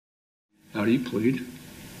How do you plead?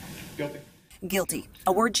 Guilty. Guilty,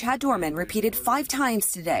 a word Chad Doerman repeated 5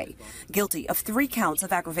 times today. Guilty of 3 counts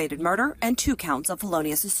of aggravated murder and 2 counts of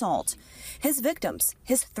felonious assault. His victims,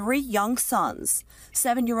 his 3 young sons,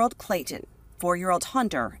 7-year-old Clayton, 4-year-old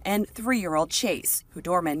Hunter, and 3-year-old Chase, who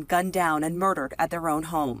Doerman gunned down and murdered at their own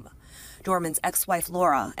home. Doerman's ex-wife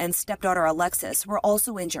Laura and stepdaughter Alexis were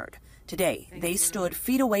also injured. Today, they stood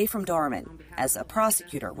feet away from Doerman as a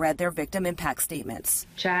prosecutor read their victim impact statements.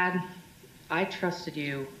 Chad, I trusted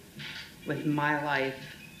you with my life,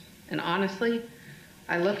 and honestly,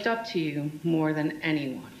 I looked up to you more than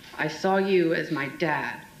anyone. I saw you as my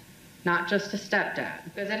dad, not just a stepdad,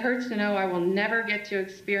 because it hurts to know I will never get to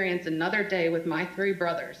experience another day with my 3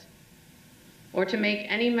 brothers, or to make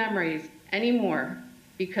any memories anymore,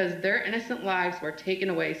 because their innocent lives were taken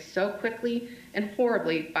away so quickly and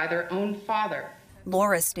horribly by their own father.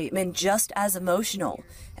 Laura's statement just as emotional,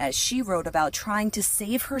 as she wrote about trying to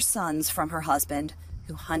save her sons from her husband,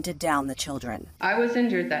 who hunted down the children. I was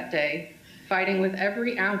injured that day, fighting with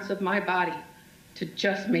every ounce of my body to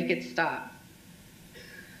just make it stop.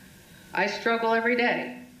 I struggle every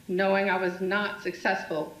day, knowing I was not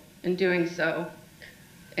successful in doing so.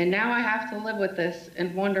 And now I have to live with this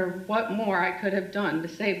and wonder what more I could have done to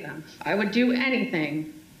save them. I would do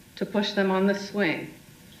anything to push them on the swing,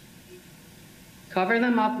 cover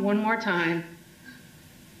them up one more time,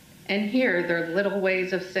 and hear their little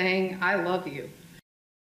ways of saying, I love you.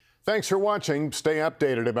 Thanks for watching. Stay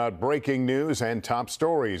updated about breaking news and top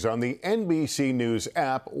stories on the NBC News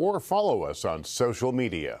app or follow us on social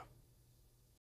media.